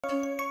Welcome.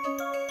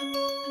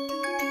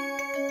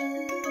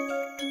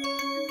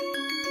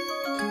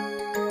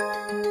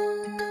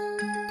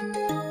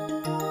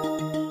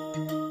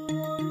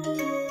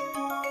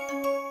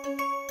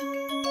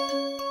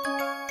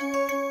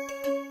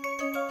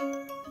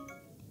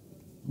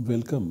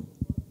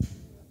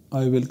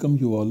 I welcome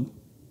you all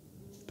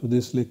to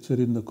this lecture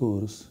in the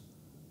course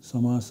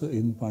Samasa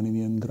in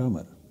Paninian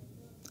Grammar.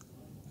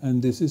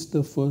 And this is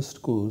the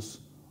first course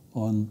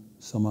on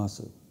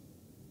Samasa.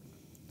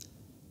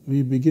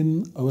 We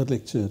begin our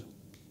lecture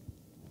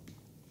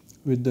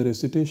with the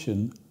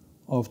recitation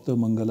of the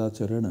Mangala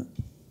Charana.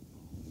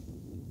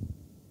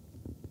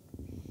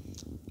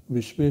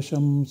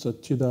 Vishvesham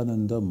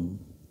Satchidanandam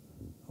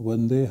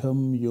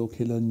Vandeham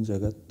Yokhilan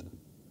Jagat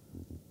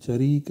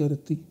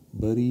Charikarti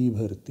Bari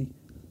Bharti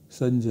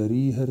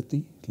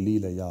Sanjariharti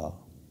Leelaya.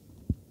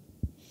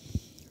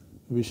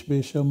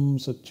 Vishvesham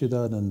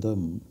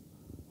Satchidanandam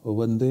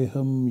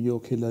Vandeham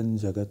Yokhilan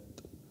Jagat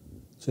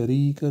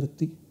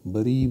Charikarti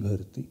Bari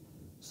Bharti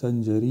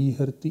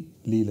Sanjariharti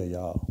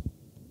Leelaya.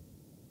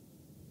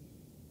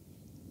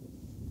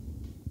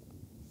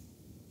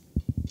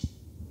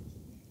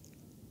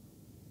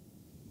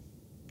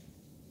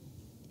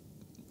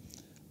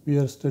 We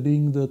are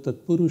studying the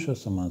Tatpurusha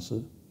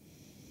Samasa,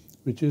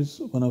 which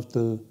is one of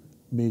the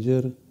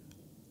major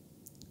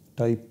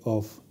type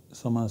of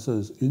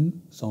samasas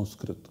in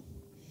Sanskrit.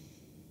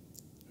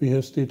 We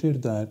have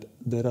stated that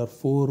there are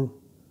 4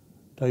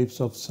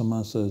 types of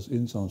samasas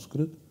in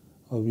Sanskrit: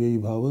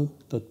 Avyayi Bhava,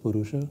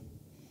 Tatpurusha,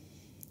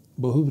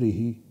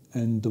 Bahuvrihi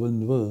and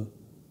Dvandva,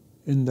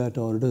 in that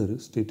order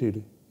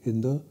stated in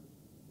the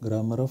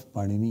grammar of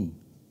Panini.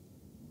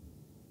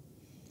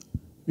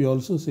 We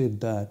also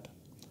said that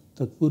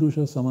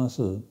Tatpurusha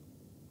Samasa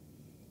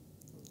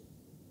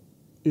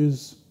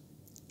is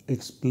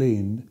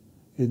explained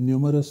in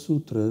numerous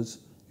sutras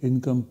in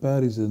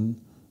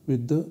comparison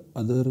with the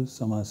other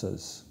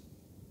samasas.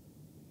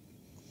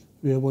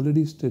 We have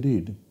already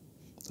studied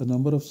the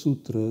number of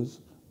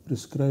sutras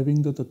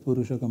prescribing the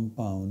Tatpurusha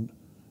compound,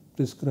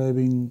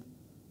 prescribing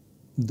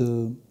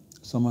the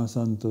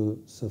samasanta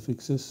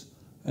suffixes,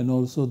 and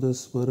also the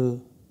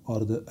swara or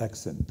the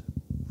accent.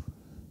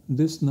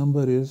 This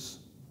number is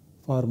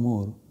far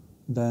more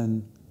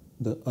than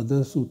the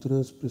other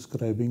sutras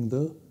prescribing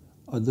the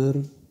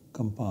other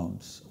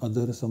compounds,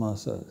 other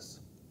samasas.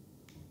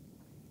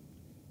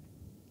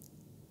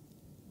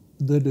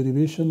 The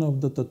derivation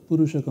of the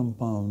Tatpurusha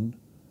compound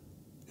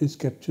is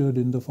captured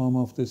in the form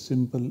of this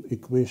simple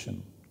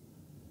equation.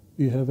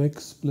 We have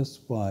x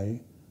plus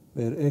y,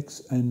 where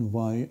x and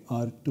y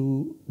are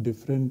 2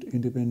 different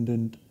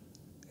independent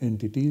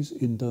entities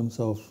in terms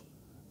of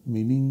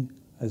meaning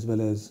as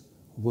well as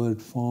word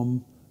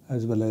form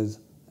as well as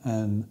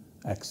an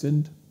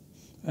accent,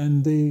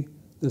 and the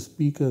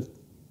speaker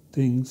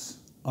things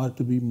are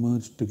to be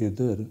merged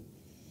together,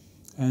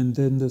 and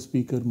then the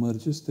speaker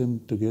merges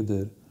them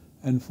together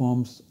and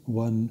forms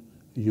one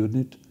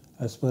unit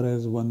as far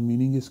as one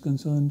meaning is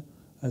concerned,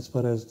 as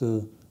far as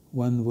the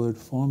one word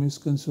form is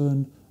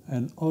concerned,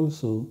 and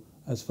also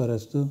as far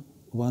as the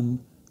one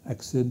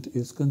accent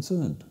is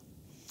concerned.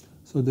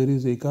 So there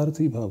is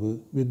Ekarthi Bhava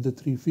with the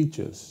 3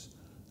 features,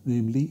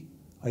 namely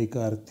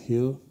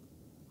Aikarthya,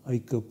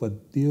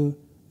 Aikapadya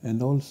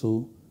and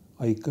also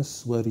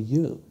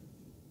Aikaswarya.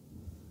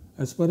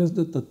 As far as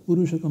the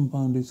Tatpurusha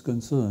compound is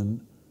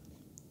concerned,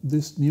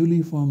 this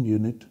newly formed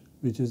unit,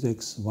 which is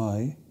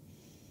XY,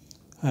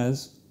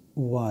 has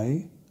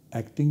Y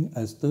acting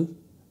as the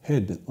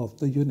head of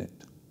the unit.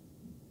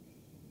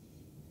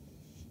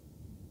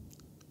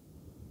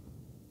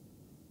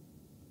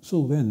 So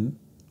when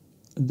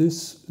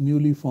this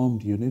newly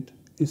formed unit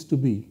is to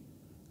be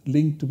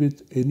linked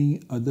with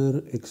any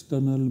other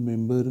external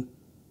member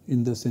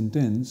in the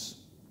sentence,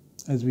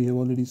 as we have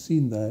already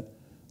seen that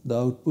the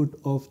output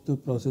of the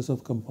process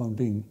of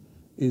compounding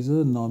is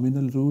a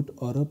nominal root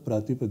or a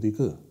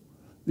pratipadika,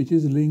 which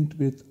is linked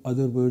with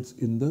other words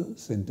in the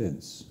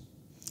sentence.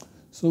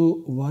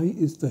 So y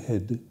is the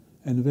head,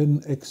 and when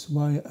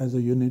xy as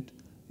a unit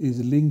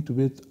is linked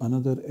with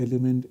another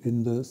element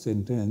in the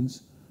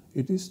sentence,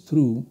 it is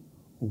through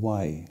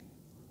y,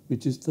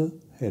 which is the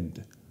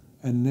head,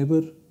 and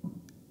never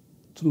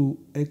through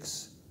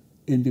x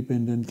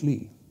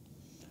independently.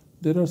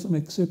 There are some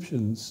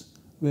exceptions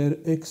where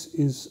x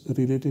is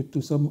related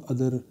to some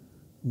other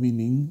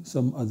meaning,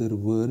 some other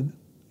word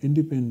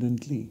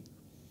independently.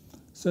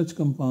 Such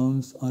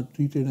compounds are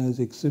treated as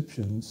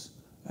exceptions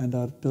and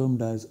are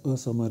termed as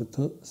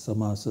asamartha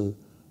samasa,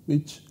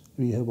 which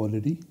we have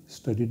already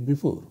studied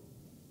before.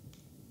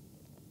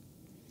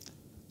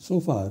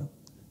 So far,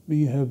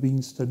 we have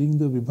been studying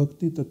the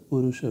Vibhakti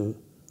Tatpurusha,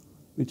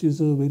 which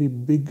is a very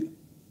big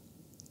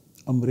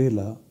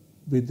umbrella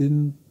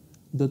within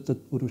the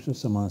Tatpurusha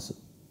Samasa.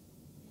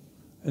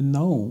 And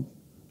now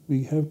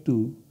we have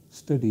to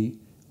study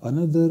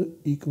another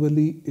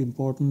equally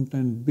important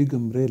and big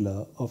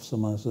umbrella of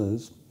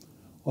samasas,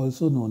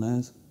 also known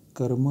as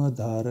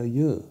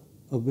karmadhāraya,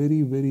 a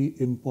very, very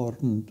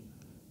important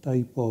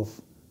type of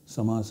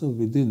samasa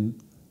within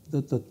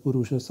the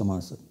Tatpurusha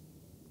Samasa.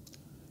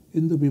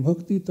 In the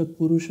Vibhakti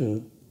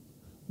Tatpurusha,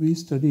 we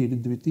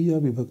studied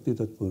Dvitiya Vibhakti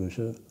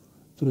Tatpurusha,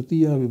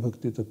 Tritiya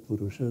Vibhakti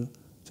Tatpurusha,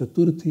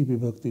 Chaturthi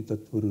Vibhakti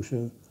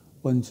Tatpurusha,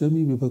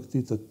 Panchami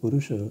Vibhakti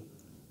Tatpurusha,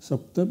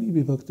 Saptami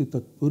Vibhakti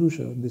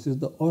Tatpurusha. This is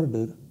the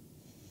order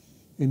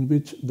in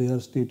which they are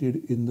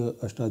stated in the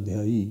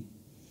Ashtadhyayi.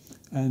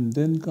 And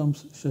then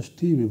comes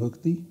Shashti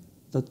Vibhakti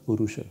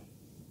Tatpurusha.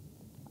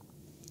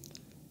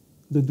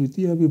 The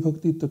Dvitiya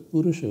Vibhakti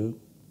Tatpurusha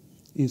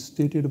is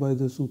stated by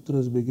the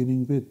sutras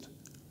beginning with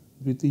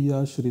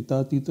Dvitiya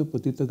Shritatita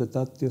Patita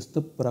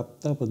Gatatyasta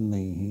Prapta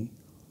Padnaihi.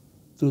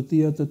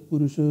 Tritiya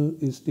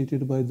Tatpurusha is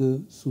stated by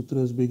the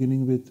sutras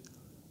beginning with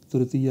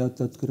Tritiya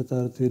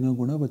Tatkritarthena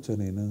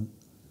Gunavachanena.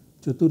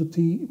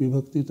 Chaturthi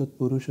Vibhakti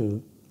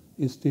Tatpurusha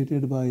is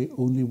stated by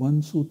only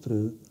one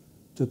sutra,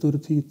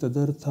 Chaturthi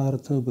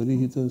Tadarthartha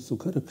Balihita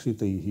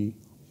Sukharakshitaihi.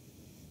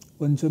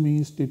 Panchami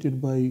is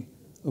stated by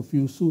a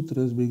few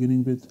sutras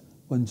beginning with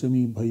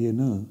Panchami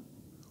Bhayena.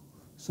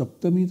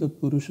 Saptami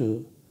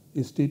Tatpurusha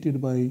is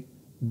stated by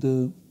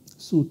the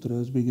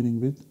sutras beginning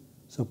with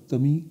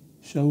Saptami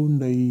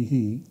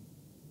Shaundaihi.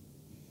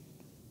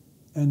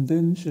 And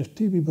then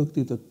Shashti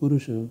Vibhakti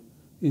Tatpurusha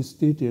is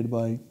stated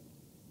by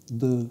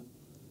the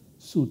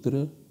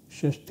sutra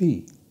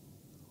Shashti.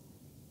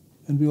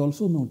 And we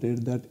also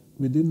noted that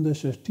within the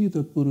Shashti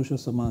Tatpurusha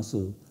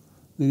Samasa,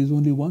 there is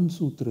only one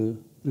sutra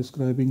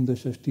prescribing the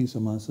Shashti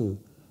Samasa,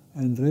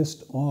 and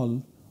rest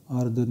all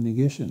are the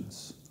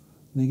negations,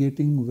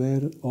 negating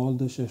where all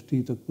the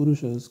Shashti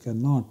Tatpurushas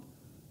cannot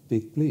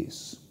take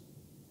place.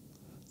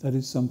 That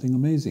is something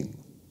amazing.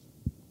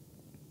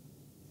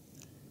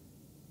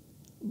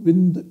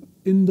 In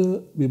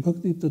the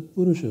Vibhakti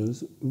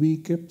Tatpurushas, we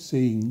kept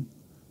saying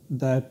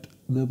that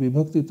the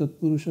Vibhakti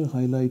Tatpurusha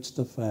highlights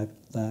the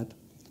fact that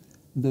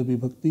the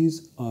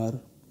Vibhaktis are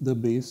the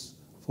base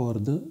for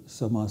the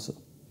Samasa.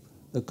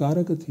 The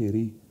Karaka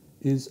theory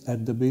is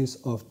at the base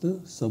of the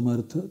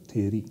Samartha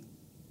theory.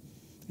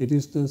 It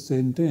is the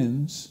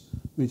sentence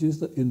which is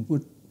the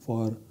input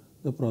for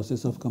the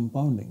process of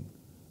compounding,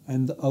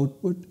 and the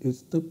output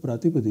is the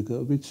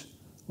Pratipadika, which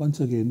once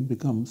again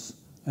becomes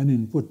an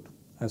input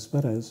as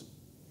far as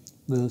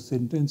the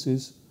sentence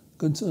is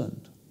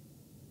concerned.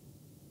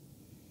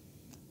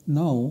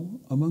 Now,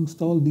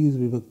 amongst all these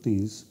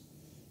Vibhaktis,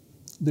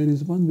 there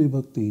is one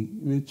Vibhakti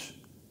which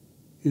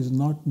is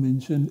not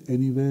mentioned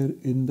anywhere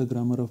in the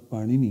grammar of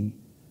Panini,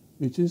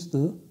 which is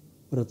the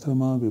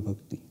Prathama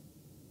Vibhakti.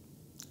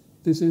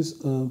 This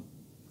is a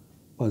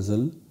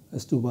puzzle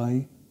as to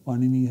why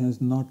Panini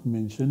has not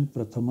mentioned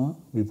Prathama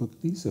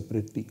Vibhakti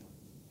separately.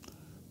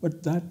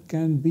 But that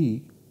can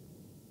be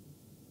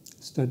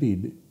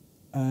studied,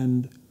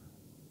 and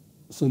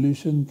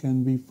solution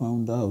can be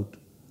found out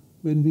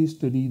when we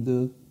study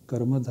the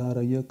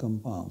karmadhāraya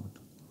compound.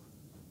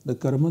 The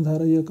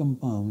karmadhāraya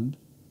compound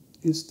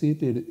is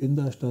stated in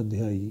the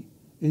Ashtadhyayi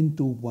in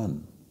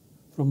 2.1,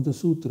 from the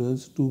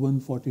sutras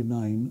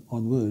 2.149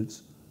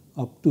 onwards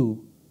up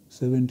to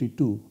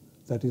 72,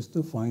 that is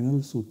the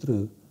final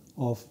sutra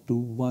of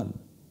 2.1.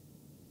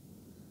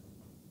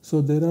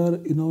 So there are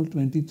in all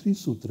 23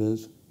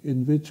 sutras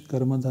in which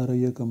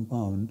karmadhāraya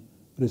compound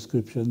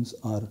prescriptions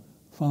are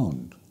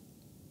found.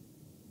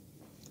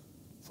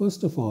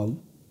 First of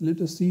all, let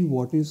us see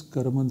what is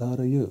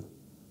karmadhāraya.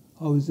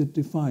 How is it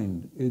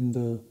defined in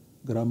the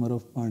grammar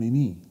of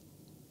Panini?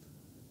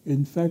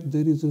 In fact,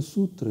 there is a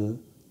sutra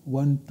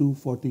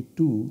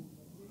 1.242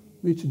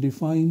 which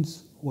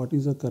defines what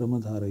is a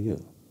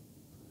karmadhāraya.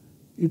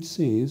 It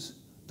says,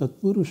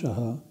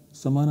 Tatpurushaha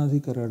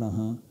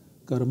samanadhikaranaha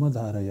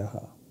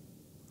karmadhārayaha.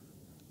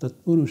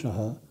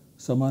 Tatpurushaha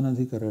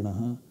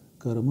samanadhikaranaha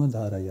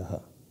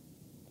karmadhārayaha.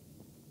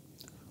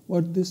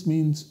 What this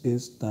means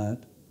is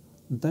that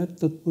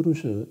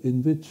Tatpurusha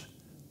in which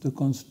the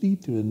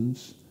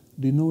constituents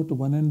denote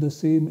one and the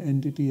same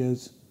entity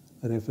as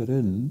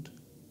referent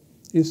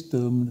is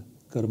termed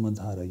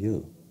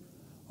karmadhāraya.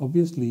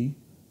 Obviously,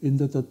 in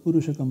the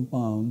Tatpurusha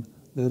compound,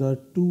 there are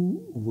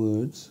two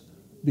words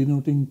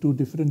denoting two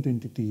different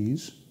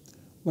entities,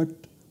 but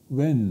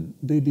when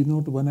they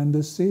denote one and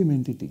the same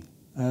entity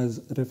as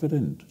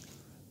referent,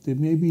 they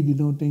may be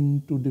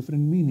denoting two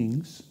different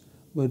meanings,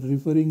 but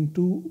referring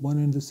to one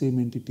and the same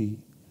entity.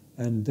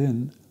 And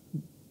then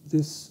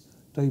this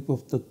type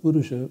of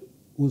Tatpurusha,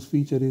 whose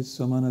feature is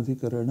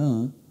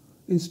samanadhikarana,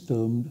 is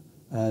termed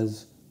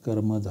as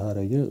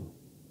karmadhāraya.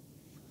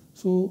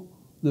 So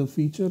the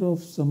feature of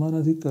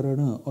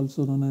samanadhikarana,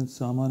 also known as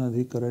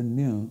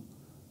samanadhikaranya,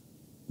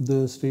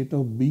 the state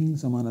of being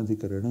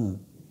samanadhikarana,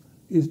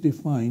 is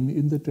defined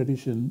in the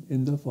tradition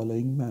in the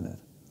following manner.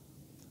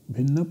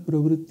 Bhinna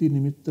pravritti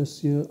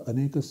nimittasya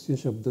anekasya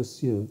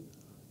shabdasya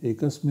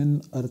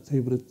ekasmin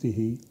arthe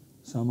vrittihi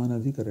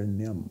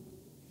samanadhikaranyam.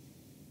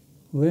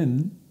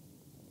 When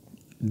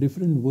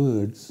different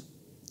words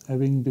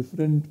having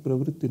different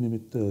pravritti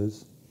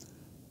nimittas,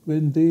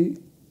 when they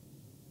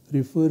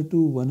refer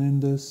to one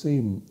and the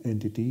same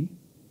entity,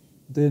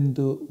 then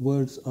the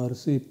words are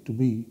said to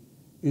be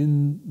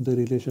in the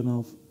relation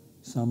of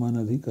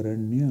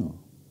samanadhikaranya,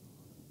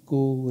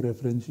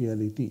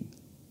 co-referentiality.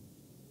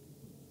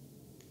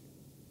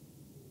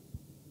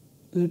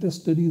 let us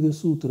study the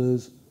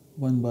sutras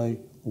one by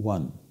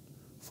one.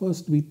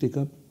 First we take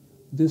up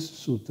this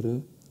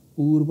sutra,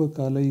 Purva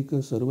Kalaika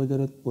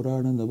Sarvajarat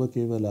Purana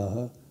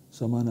Navakevalaha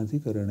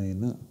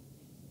Samanadhikaranena.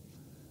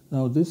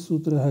 Now this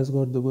sutra has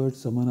got the word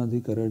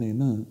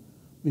Samanadhikaranena,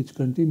 which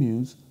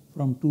continues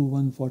from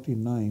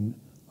 2149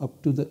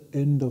 up to the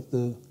end of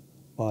the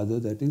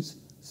pada, that is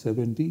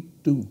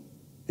 72,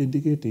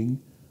 indicating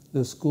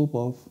the scope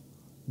of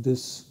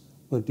this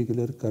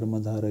particular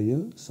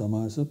karmadhāraya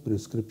samasa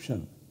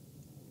prescription.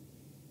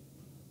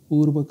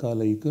 Purva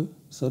Kalaika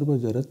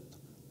Sarvajarat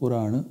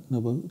Purana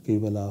Nava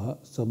Kevalaha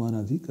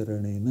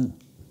Samanadhikaranena.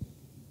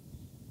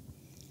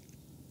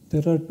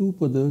 There are two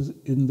padas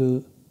in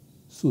the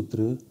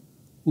sutra.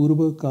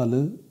 Purva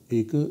Kala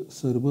Eka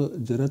Sarva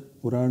Jarat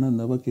Purana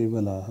Nava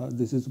Kevalaha.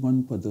 This is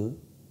one pada,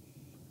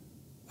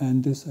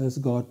 and this has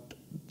got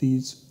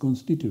these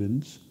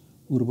constituents: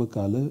 Purva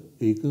Kala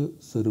Eka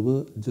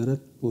Sarva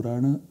Jarat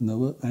Purana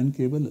Nava and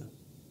Kevala.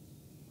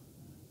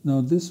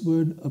 Now this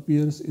word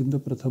appears in the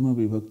Prathama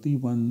Vibhakti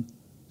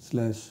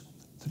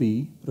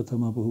 1/3,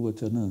 Prathama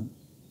Bahuvachana,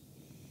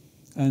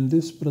 and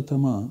this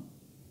Prathama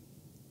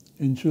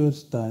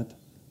ensures that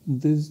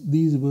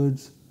these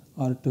words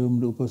are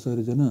termed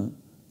Upasarjana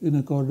in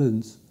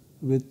accordance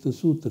with the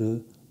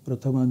sutra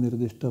Prathama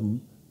Nirdishtam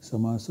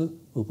Samasa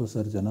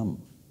Upasarjanam.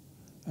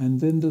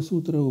 And then the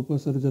sutra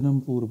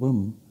Upasarjanam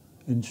Purvam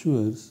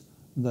ensures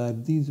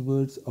that these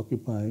words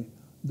occupy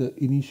the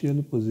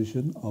initial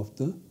position of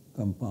the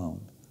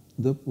compound,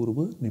 the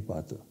Purva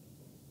Nipata.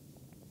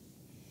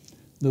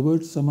 The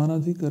word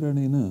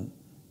Samanadhikaranena,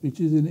 which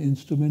is in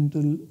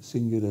instrumental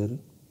singular,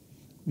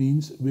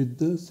 means with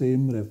the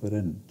same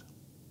referent.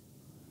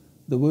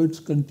 The words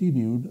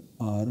continued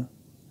are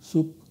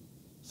Sup,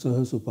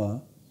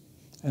 Sahasupa,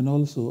 and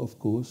also, of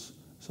course,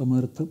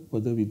 Samartha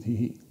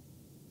Padavidhi.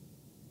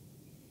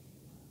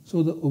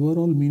 So the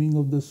overall meaning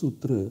of the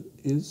sutra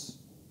is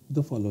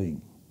the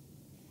following.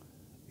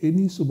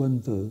 Any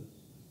subanta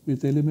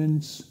with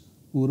elements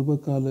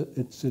Purvakala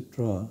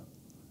etc.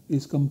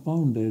 is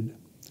compounded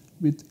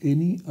with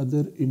any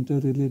other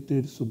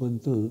interrelated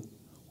subanta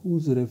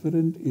whose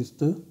referent is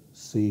the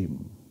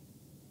same.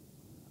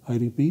 I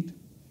repeat,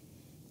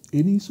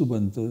 any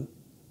subanta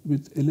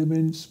with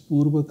elements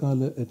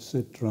Purvakala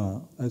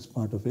etc. as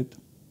part of it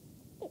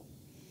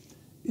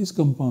is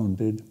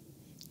compounded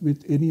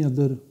with any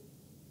other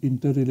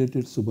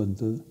interrelated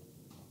subanta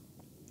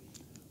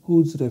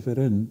whose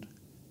referent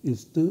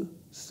is the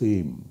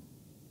same.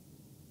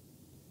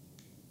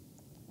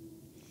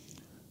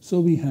 So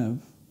we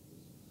have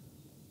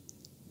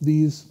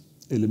these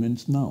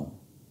elements now.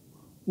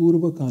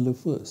 Purvakala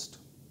first.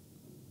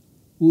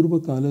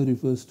 Purvakala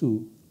refers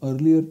to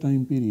earlier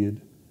time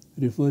period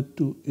referred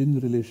to in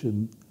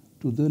relation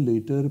to the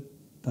later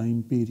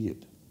time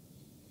period.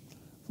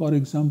 For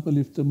example,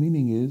 if the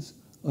meaning is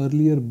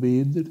earlier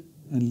bathed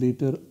and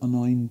later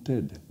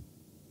anointed,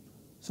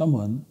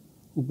 someone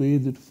who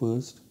bathed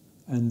first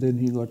and then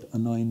he got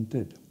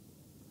anointed.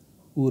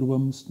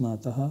 Purvam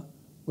snataha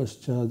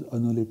paschad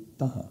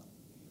anuliptaha.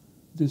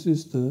 This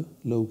is the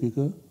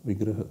Laukika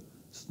Vigraha.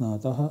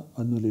 Snataha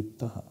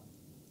anuliptaha.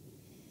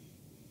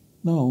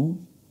 Now,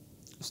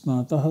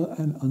 Snataha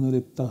and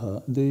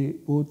Anuliptaha, they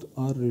both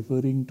are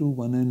referring to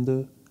one and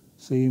the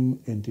same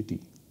entity.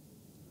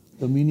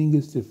 The meaning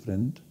is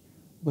different,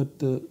 but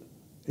the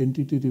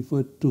entity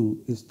referred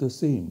to is the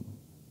same.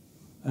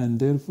 And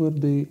therefore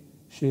they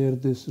share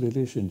this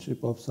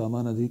relationship of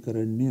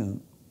Samanadhikaranya,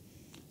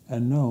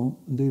 and now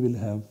they will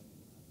have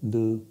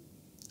the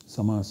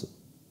samasa.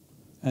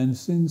 And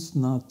since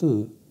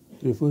Nata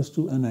refers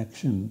to an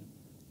action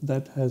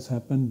that has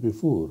happened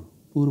before,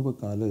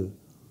 Purvakala,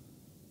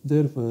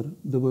 therefore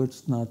the word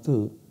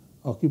Snata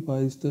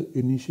occupies the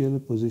initial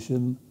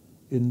position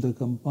in the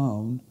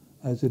compound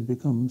as it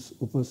becomes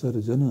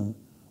Upasarjana,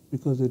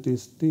 because it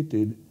is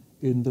stated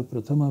in the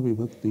Prathama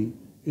Vibhakti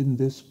in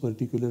this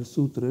particular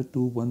Sutra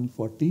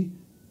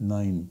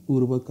 2149.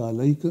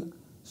 Purvakalaika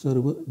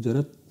Sarva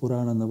Jarat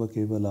Purana Nava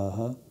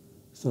Kevalaha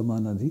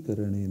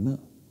Samanadhikaranena.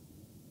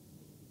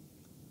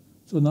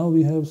 So now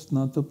we have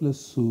Snata plus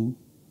Su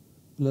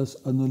plus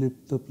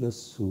Anulipta plus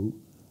Su.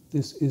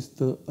 This is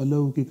the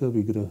Alaukika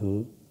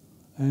Vigraha,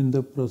 and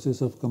the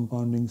process of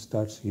compounding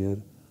starts here.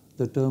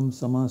 The term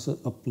Samasa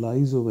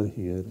applies over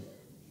here,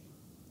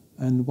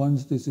 and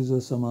once this is a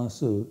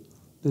Samasa,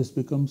 this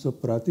becomes a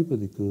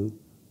Pratipadika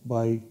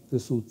by the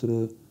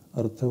Sutra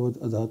Arthavad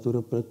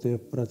Adhatura Pratyaya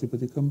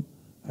Pratipadikam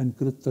and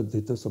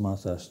Krittadhita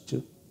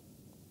Samasascha.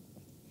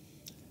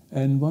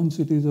 And once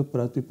it is a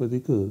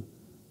Pratipadika,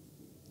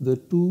 the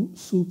two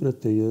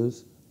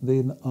Supratyayas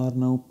then are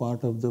now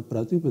part of the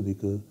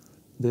Pratipadika.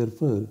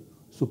 Therefore,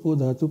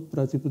 Supodhatu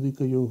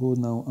Pratipadika Yoho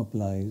now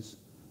applies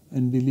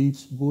and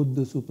deletes both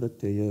the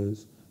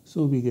Supratyayas.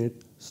 So we get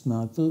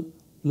Snata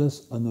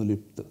plus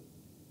Anulipta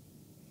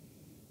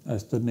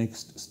as the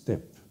next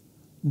step.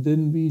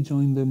 Then we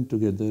join them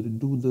together,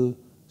 do the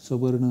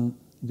Savarna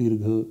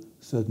Dirgha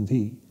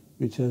Sandhi,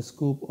 which has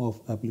scope of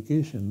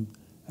application,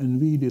 and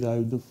we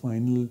derive the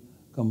final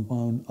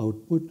compound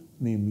output,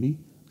 namely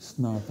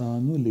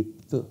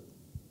Snatanulipta.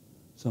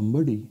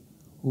 somebody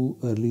who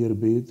earlier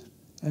bathed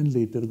and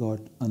later got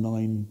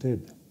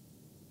anointed.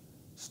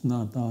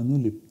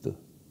 Snatanulipta.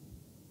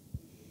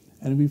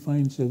 And we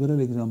find several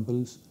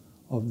examples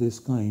of this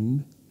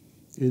kind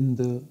in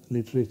the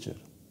literature.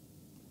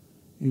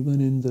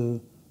 Even in the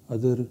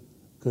other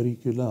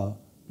curricula,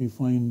 we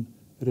find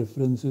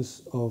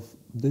references of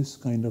this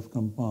kind of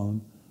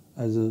compound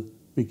as a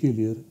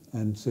peculiar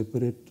and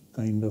separate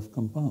kind of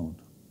compound.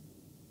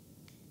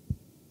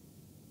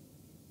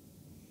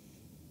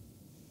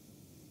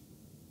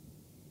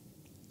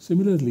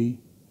 Similarly,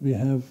 we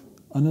have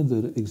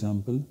another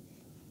example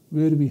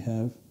where we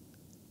have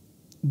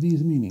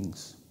these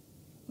meanings: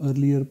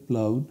 earlier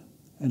plowed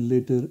and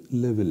later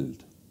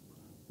leveled.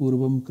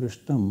 Purvam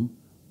krishtam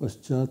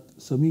paschat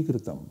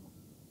samikritam.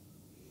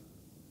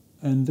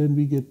 And then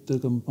we get the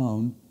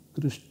compound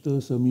krishta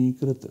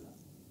samikrita.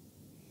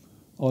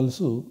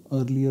 Also,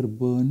 earlier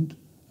burned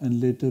and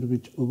later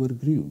which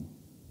overgrew.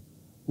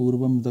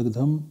 Purvam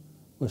dagdham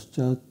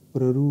paschat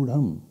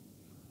prarudham.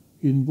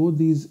 In both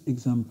these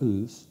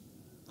examples,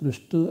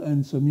 krishta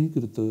and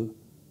samikrita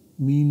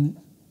mean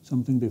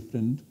something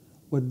different,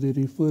 but they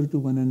refer to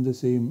one and the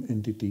same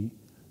entity.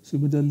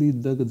 Similarly,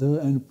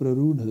 dagdha and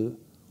prarudha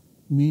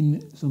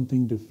mean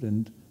something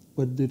different,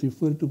 but they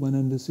refer to one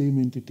and the same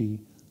entity,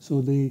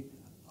 so they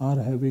are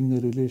having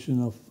a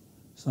relation of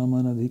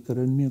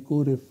samanadhikaranya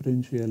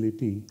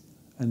co-referentiality,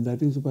 and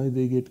that is why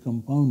they get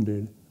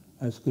compounded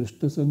as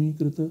krishta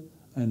samikrita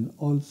and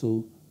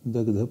also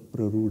dagdha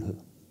prarudha.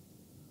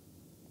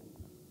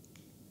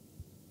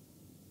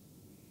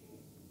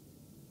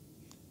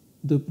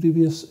 The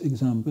previous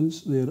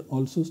examples, they are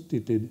also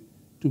stated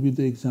to be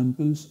the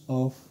examples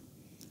of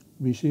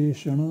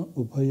Visheshana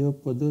Ubhaya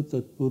Pada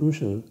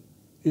Tatpurusha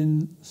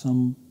in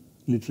some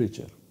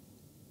literature.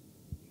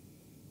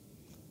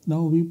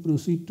 Now we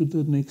proceed to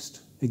the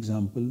next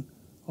example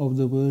of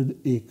the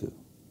word Eka.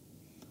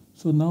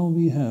 So now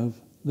we have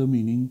the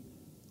meaning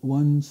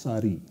one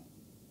sari.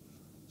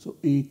 So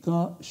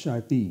Eka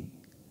Shati.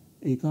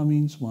 Eka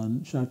means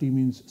one, Shati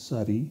means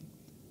sari.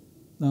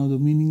 Now the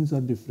meanings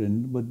are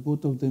different, but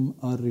both of them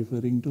are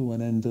referring to one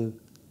and the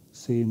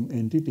same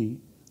entity.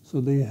 So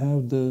they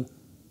have the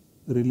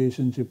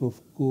relationship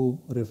of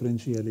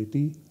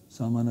co-referentiality,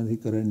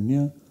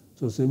 samanadhikaranya.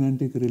 So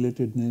semantic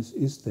relatedness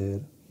is there.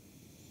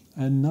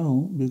 And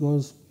now,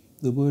 because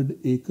the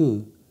word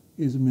Eka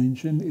is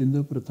mentioned in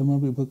the Prathama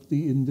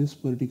Vibhakti in this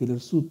particular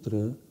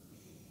sutra,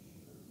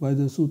 by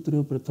the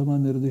sutra Prathama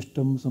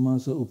Nirdishtam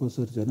Samasa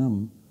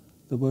Upasarjanam,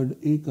 the word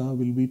Eka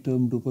will be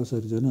termed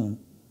Upasarjana,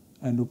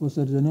 and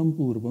Upasarjanam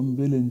Purvam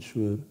will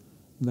ensure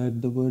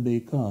that the word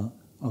Eka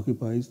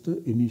occupies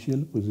the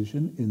initial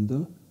position in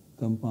the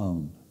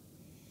compound.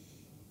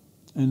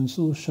 And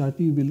so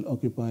Shati will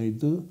occupy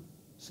the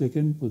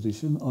second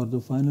position or the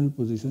final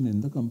position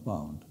in the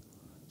compound.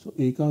 So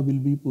Eka will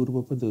be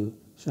Purvapada,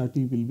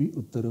 Shati will be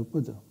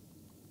Uttarapada.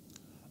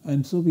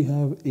 And so we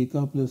have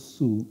Eka plus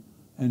Su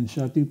and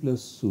Shati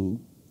plus Su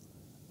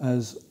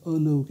as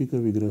Alaukika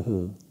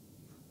Vigraha,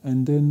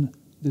 and then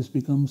this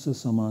becomes a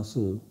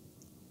Samasa,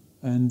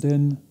 and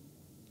then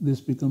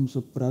this becomes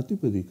a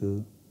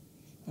Pratipadika,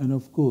 and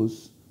of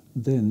course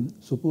then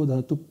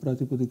Supodhatu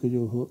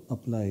Pratipadikayoho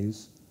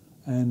applies,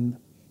 and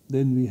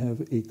then we have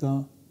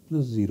Eka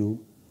plus 0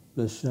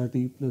 plus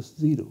Shati plus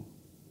 0.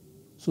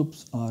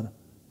 Sups are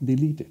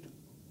deleted.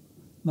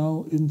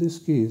 Now in this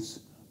case,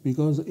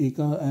 because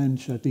Eka and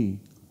Shati,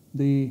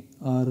 they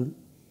are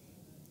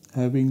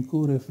having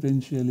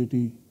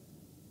co-referentiality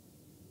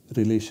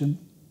relation,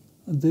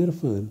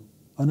 therefore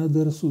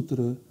another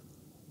sutra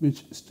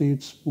which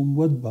states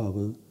Pumvad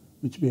Bhava,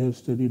 which we have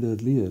studied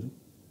earlier,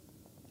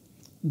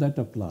 that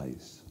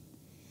applies.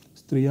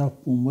 Striya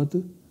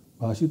Pumvat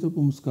Bhashita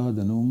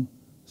Pumskadanum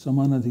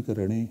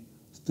Samanadhikarane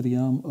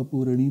Striyam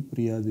Apurani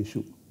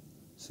Priyadishu.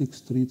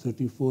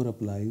 6.334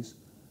 applies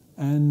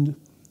and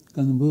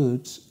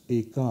converts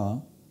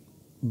Eka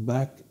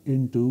back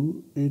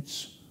into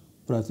its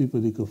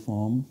Pratipadika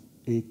form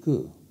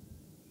Eka.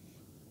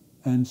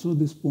 And so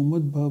this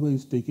Pumvad Bhava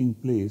is taking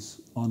place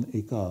on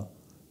Eka.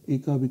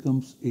 Eka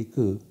becomes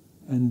Eka,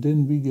 and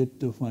then we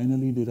get the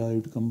finally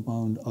derived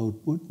compound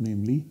output,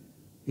 namely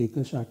Eka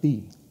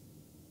Shati.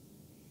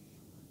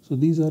 So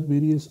these are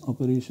various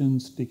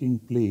operations taking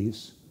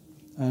place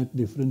at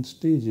different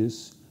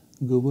stages,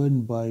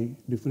 governed by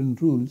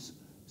different rules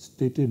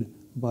stated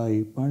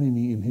by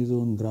Panini in his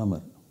own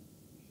grammar.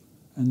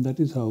 And that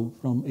is how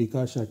from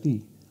Eka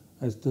Shati,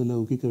 as the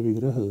Laukika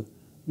Vigraha,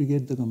 we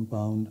get the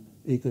compound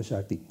Eka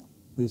Shati.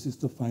 This is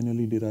the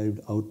finally derived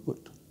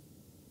output.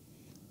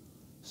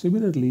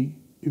 Similarly,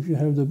 if you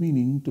have the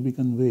meaning to be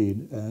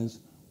conveyed as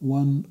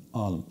one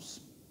alms,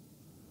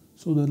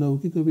 so the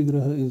Laukika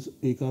Vigraha is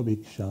Eka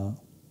Bhiksha,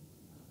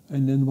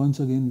 and then once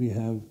again we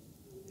have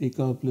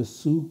Eka plus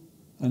Su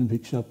and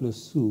Bhiksha plus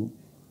Su.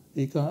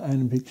 Eka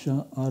and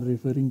Bhiksha are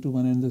referring to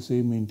one and the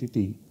same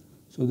entity,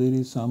 so there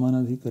is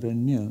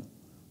Samanadhikaranya,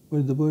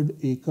 but the word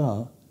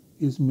Eka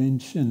is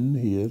mentioned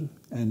here,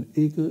 and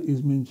Eka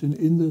is mentioned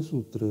in the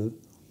sutra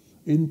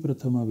in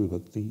Prathama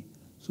Vibhakti,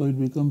 so it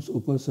becomes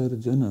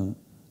Upasarjana,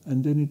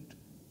 and then it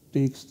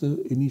takes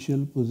the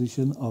initial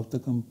position of the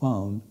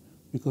compound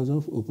because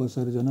of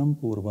upasarjanam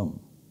purvam.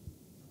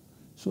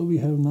 So we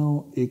have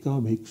now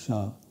eka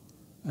bhiksha,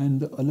 and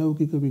the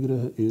alaukika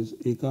vigraha is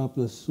eka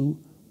plus su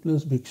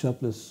plus bhiksha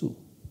plus su.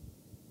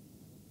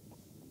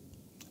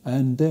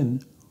 And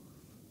then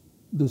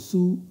the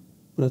su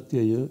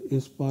pratyaya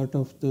is part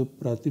of the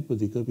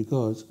pratipadika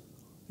because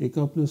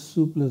eka plus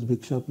su plus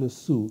bhiksha plus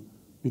su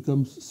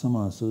becomes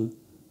samasa,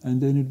 and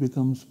then it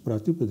becomes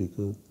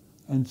pratipadika,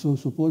 and so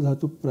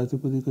supodhatu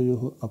pratipadika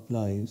yoho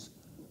applies,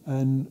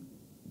 and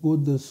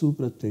both the su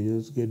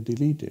pratyayas get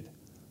deleted.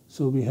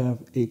 So we have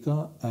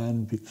eka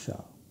and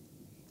bhiksha.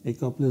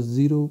 Eka plus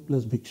 0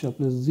 plus bhiksha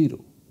plus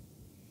 0.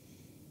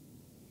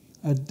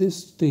 At this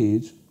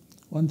stage,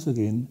 once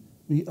again,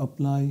 we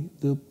apply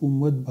the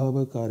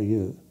pumvad-bhava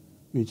karya,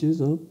 which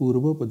is a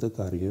purva pada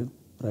karya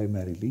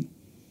primarily.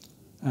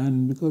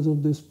 And because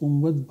of this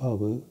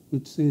pumvad-bhava,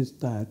 which says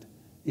that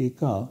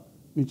eka,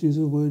 which is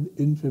a word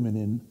in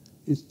feminine,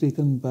 is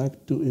taken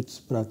back to its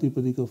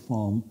pratipadika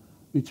form,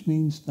 which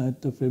means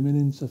that the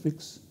feminine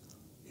suffix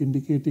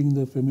indicating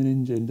the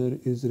feminine gender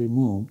is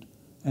removed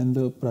and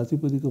the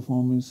pratipadika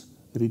form is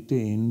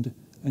retained,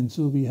 and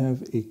so we have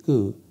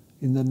eka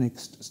in the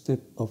next step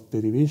of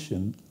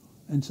derivation,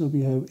 and so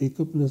we have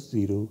eka plus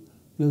 0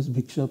 plus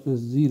bhiksha plus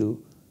 0,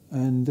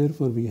 and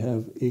therefore we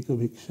have eka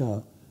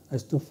bhiksha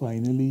as the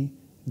finally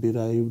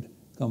derived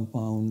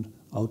compound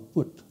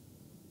output.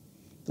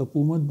 The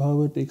pumat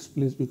bhava takes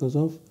place because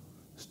of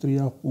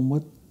striya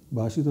pumat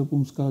bhashita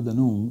pumska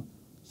danung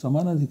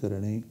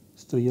samanadhikarane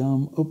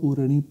striyam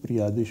apurani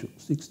priyadeshu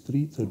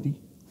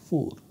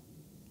 6.3.34.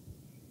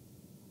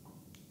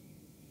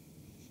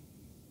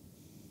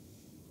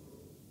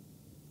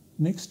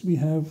 Next we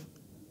have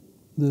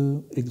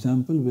the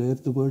example where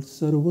the word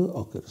sarva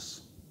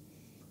occurs.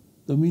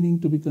 The meaning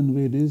to be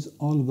conveyed is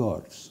all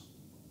gods.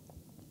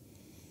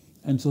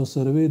 And so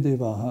sarve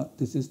devaha,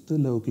 this is the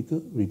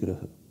laukika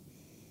vigraha.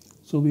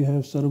 So we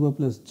have sarva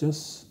plus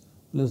jas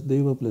plus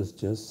deva plus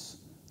jas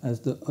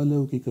as the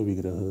alaukika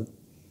vigraha.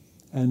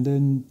 And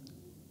then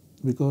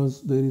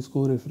because there is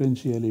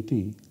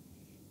co-referentiality,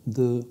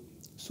 the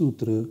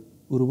sutra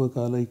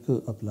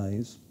urvakalaika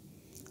applies.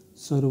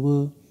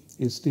 Sarva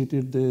is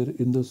stated there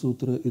in the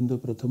sutra in the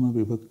prathama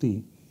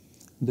vibhakti.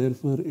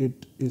 Therefore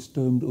it is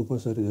termed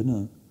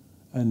upasarjana,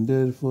 and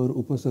therefore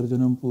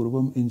upasarjanam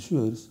purvam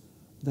ensures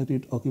that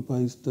it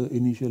occupies the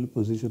initial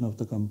position of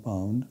the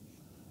compound,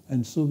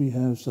 and so we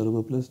have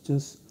sarva plus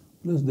jas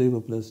plus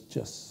deva plus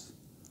jas.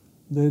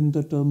 Then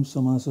the term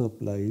samasa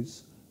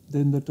applies,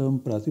 then the term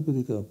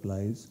pratipadika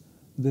applies,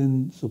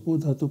 then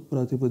supodhatu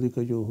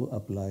pratipadika yoho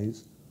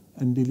applies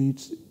and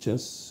deletes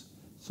jas.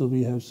 So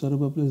we have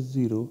sarva plus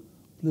 0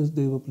 plus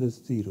deva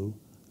plus 0,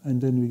 and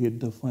then we get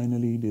the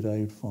finally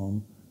derived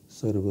form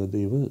sarva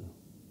deva.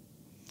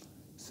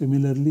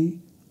 Similarly,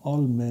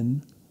 all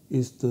men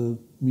is the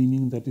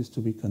meaning that is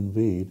to be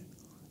conveyed,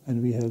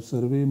 and we have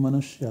sarve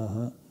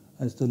manusyaha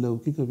as the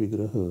laukika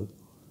vigraha,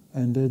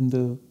 and then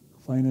the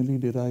finally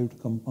derived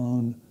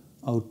compound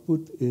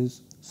output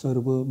is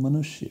sarva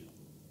manusya,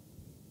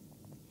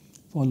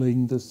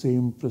 following the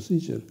same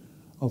procedure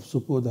of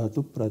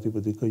supodhatu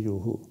pratipadika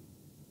yoho.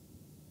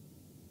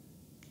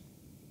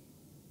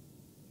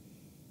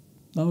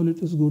 Now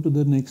let us go to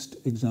the next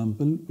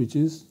example, which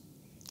is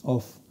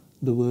of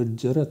the word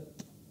jarat.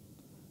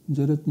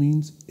 Jarat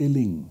means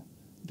ailing,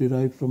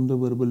 derived from the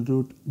verbal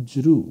root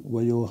jru,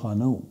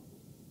 vayohanau.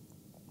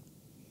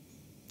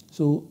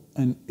 So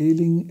an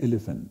ailing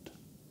elephant,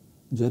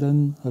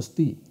 jaran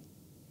hasti.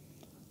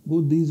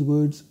 Both these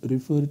words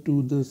refer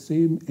to the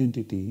same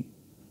entity,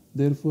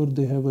 therefore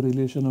they have a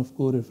relation of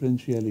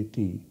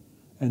co-referentiality,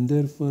 and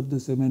therefore the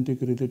semantic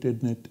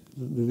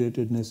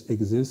relatedness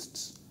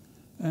exists,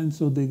 and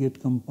so they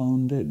get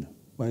compounded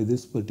by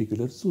this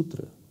particular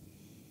sutra.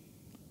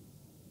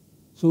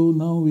 So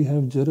now we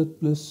have jarat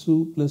plus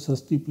su plus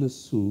hasti plus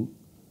su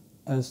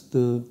as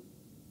the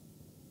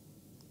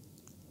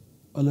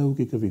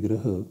alaukika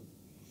vigraha,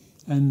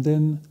 and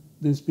then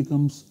this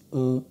becomes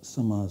a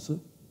samasa,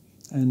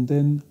 and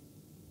then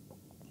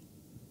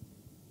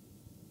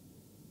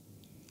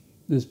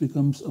this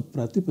becomes a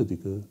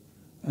pratipadika,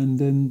 and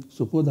then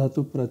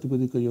supodhatu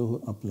pratipadika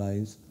yoho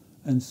applies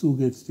and su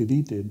gets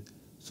deleted.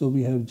 So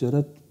we have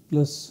jarat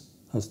plus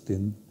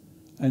hastin,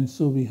 and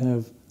so we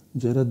have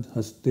jarad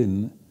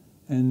hastin,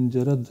 and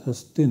jarad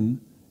hastin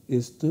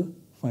is the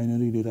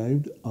finally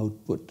derived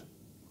output,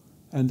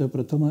 and the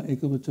prathama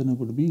ekavachana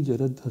would be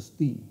jarad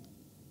hasti.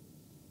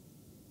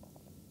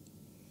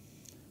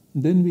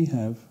 Then we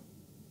have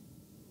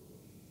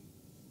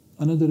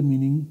another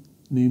meaning,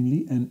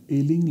 namely an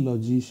ailing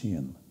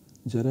logician,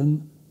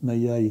 jaran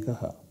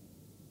nayayikaha.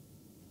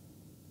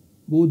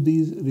 Both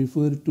these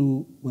refer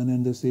to one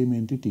and the same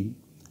entity,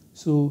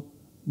 so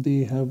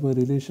they have a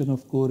relation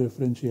of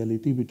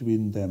co-referentiality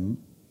between them,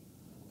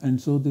 and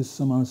so this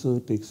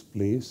samasa takes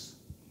place.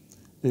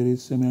 There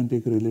is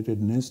semantic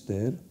relatedness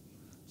there.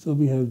 So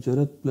we have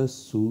jarat plus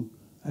su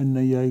and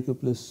nayayika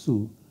plus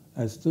su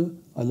as the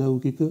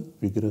alaukika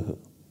vigraha.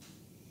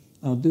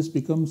 Now this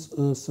becomes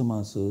a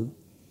samasa,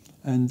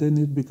 and then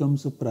it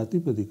becomes a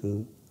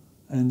pratipadika,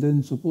 and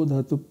then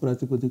supodhatu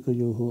pratipadika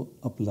yoho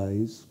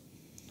applies,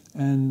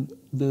 and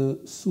the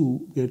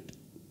su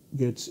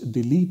gets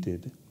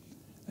deleted,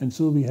 and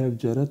so we have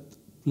jarat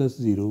plus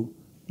 0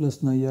 plus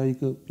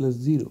nayayika plus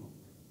 0,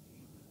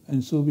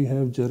 and so we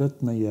have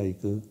jarat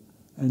nayayika,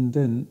 and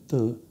then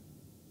the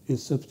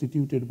is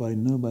substituted by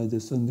na by the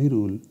sandhi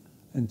rule,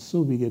 and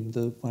so we get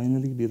the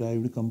finally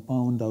derived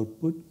compound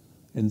output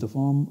in the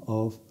form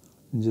of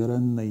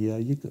jaran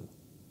nayayika.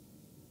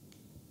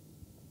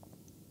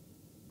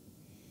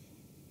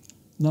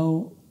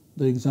 Now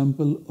the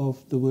example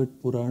of the word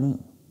Purana.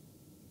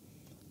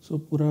 So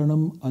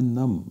Puranam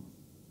Annam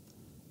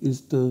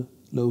is the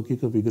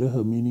Laukika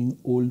Vigraha, meaning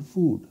old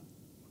food.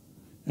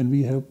 And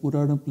we have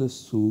Purana plus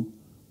Su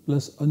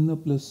plus Anna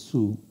plus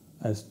Su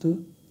as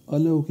the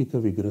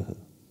Alaukika Vigraha.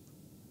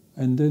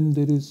 And then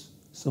there is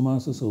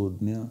Samasa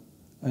Saudhnya,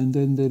 and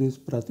then there is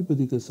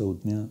Pratipadika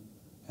Saudhnya,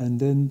 and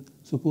then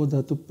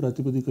Supodhatu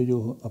Pratipadika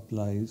Yoho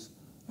applies,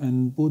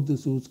 and both the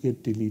Sus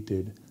get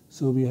deleted.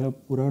 So we have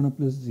Purana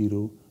plus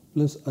 0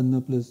 plus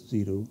Anna plus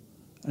 0,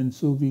 and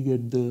so we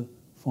get the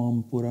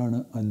form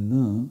Purana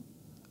Anna,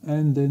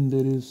 and then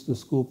there is the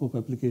scope of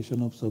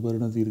application of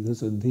Savarna Dirgha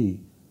Sandhi.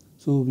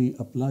 So we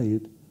apply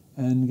it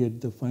and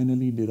get the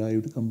finally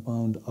derived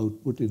compound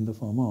output in the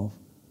form of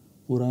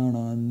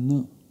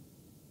Purananna.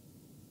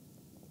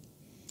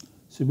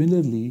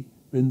 Similarly,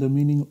 when the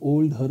meaning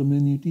old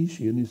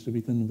hermeneutician is to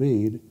be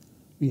conveyed,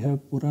 we have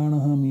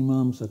Puranaha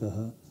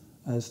Mimamsakaha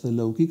as the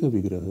Laukika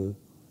Vigraha,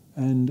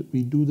 and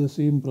we do the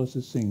same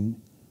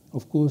processing.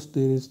 Of course,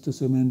 there is the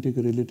semantic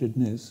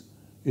relatedness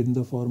in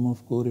the form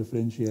of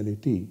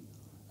co-referentiality,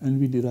 and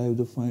we derive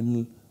the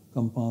final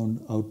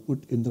compound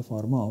output in the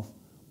form of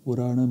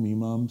Purana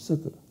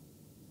Mimamsaka.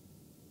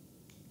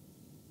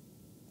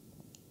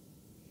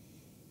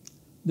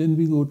 Then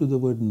we go to the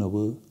word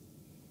Nava.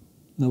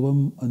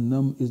 Navam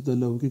Annam is the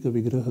Laukika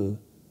Vigraha,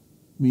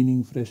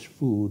 meaning fresh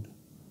food.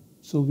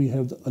 So we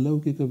have the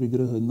Alaukika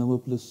Vigraha,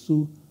 Nava plus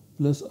Su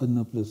plus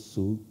Anna plus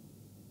Su.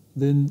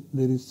 Then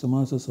there is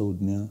Samasa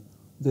Saudhnya.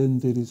 Then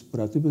there is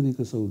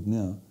Pratipadika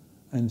Saudhnya.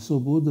 And so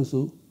both the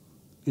Su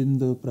in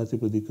the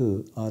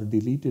Pratipadika are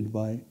deleted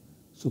by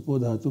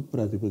Supodhatu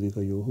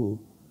Pratipadika Yoho,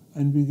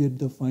 and we get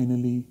the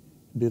finally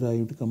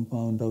derived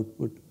compound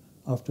output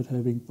after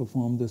having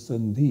performed the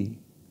Sandhi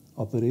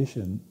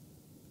operation,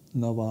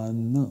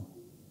 Navanna.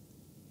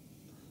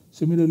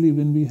 Similarly,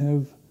 when we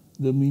have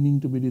the meaning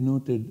to be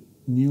denoted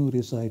new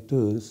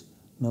reciters,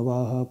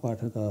 Navaha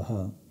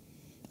Pathakaha,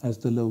 as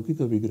the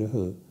Laukika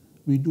Vigraha,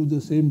 we do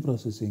the same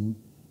processing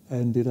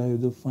and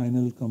derive the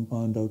final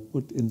compound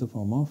output in the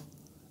form of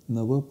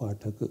Nava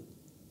Pathaka.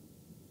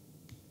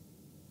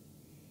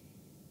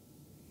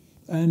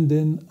 And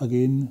then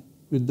again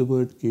with the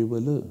word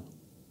Kevala.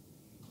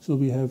 So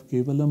we have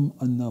Kevalam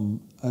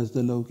Annam as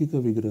the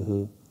Laukika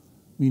Vigraha,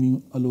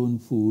 meaning alone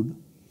food.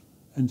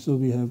 And so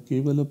we have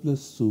Kevala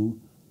plus Su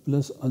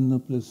plus Anna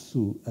plus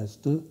Su as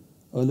the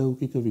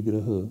Alaukika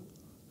Vigraha.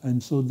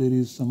 And so there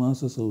is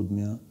Samasa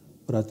Saudhnya,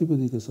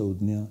 Pratipadika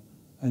Saudhnya,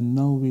 and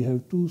now we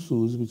have two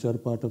Sus which are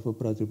part of a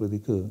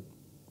Pratipadika.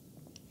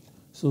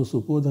 So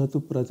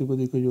Supodhatu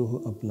Pratipadika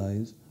Yoho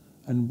applies,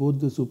 and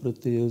both the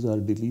Supratyayas are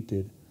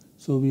deleted.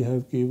 So we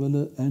have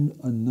Kevala and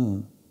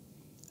Anna,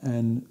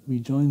 and we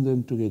join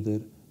them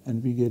together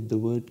and we get the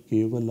word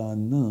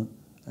Kevalanna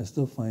as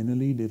the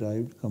finally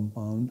derived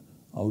compound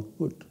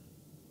output,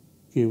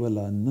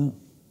 Kevalanna.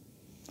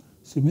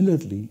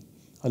 Similarly,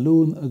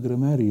 alone a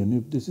grammarian,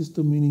 if this is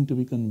the meaning to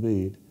be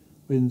conveyed,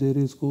 when there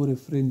is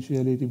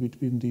co-referentiality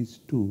between these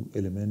two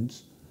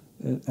elements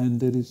and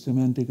there is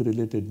semantic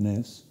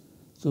relatedness,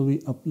 so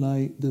we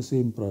apply the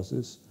same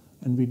process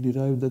and we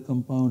derive the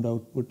compound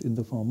output in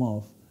the form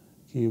of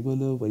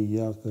Kevala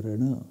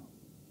Vaiyakarana.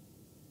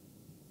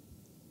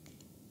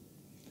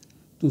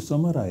 To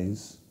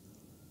summarize,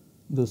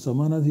 the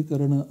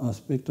Samanadhikarana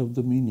aspect of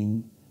the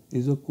meaning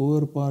is a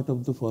core part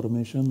of the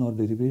formation or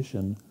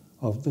derivation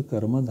of the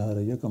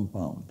karmadhāraya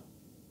compound.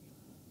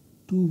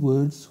 Two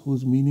words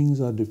whose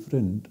meanings are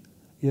different,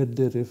 yet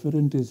their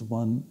referent is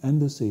one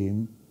and the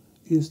same,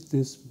 is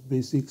this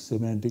basic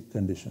semantic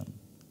condition.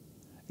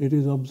 It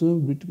is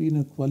observed between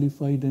a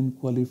qualified and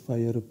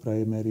qualifier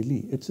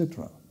primarily,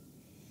 etc.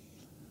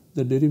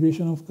 The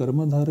derivation of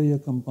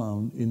karmadhāraya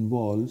compound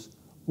involves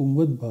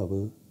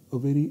pungvadbhava, a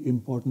very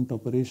important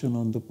operation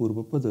on the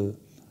purvapada,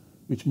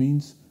 which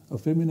means a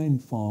feminine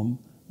form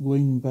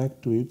going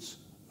back to its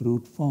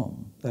root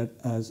form, that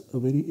as a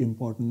very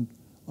important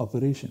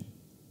operation.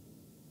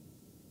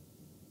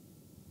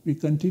 We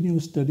continue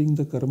studying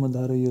the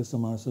karmadhāraya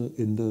samasa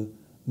in the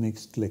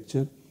next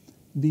lecture.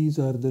 These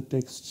are the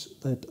texts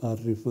that are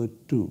referred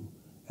to,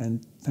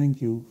 and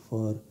thank you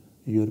for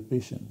your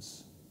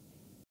patience.